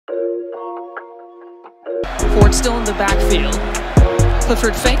Ford still in the backfield.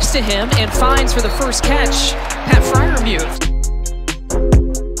 Clifford fakes to him and finds for the first catch, Pat Freiermuth.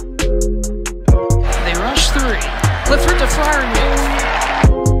 They rush three. Clifford to Freiermuth.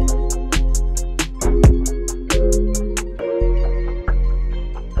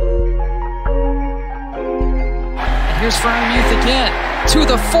 And here's Freiermuth again to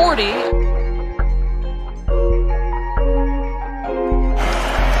the 40.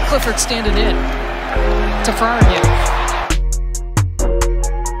 Clifford standing in to Freiermuth.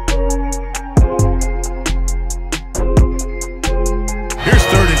 Here's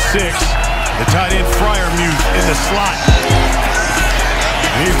 3rd and 6. The tight end Freiermuth in the slot.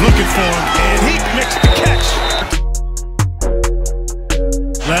 And he's looking for him, and he makes the catch.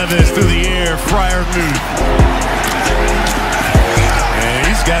 Levis through the air, Freiermuth. And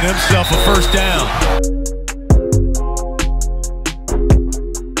he's got himself a first down.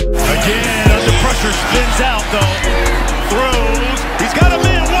 Again, under pressure, spins out though. Throws. He's got a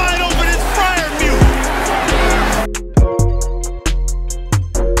man wide open. It's Freiermuth.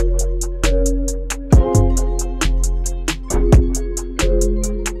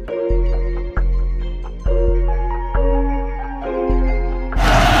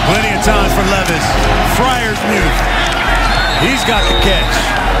 Plenty of time for Levis. Freiermuth. He's got the catch.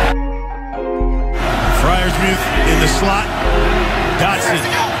 Freiermuth in the slot. Dotson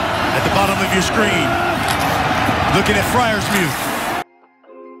at the bottom of your screen. Looking at Freiermuth.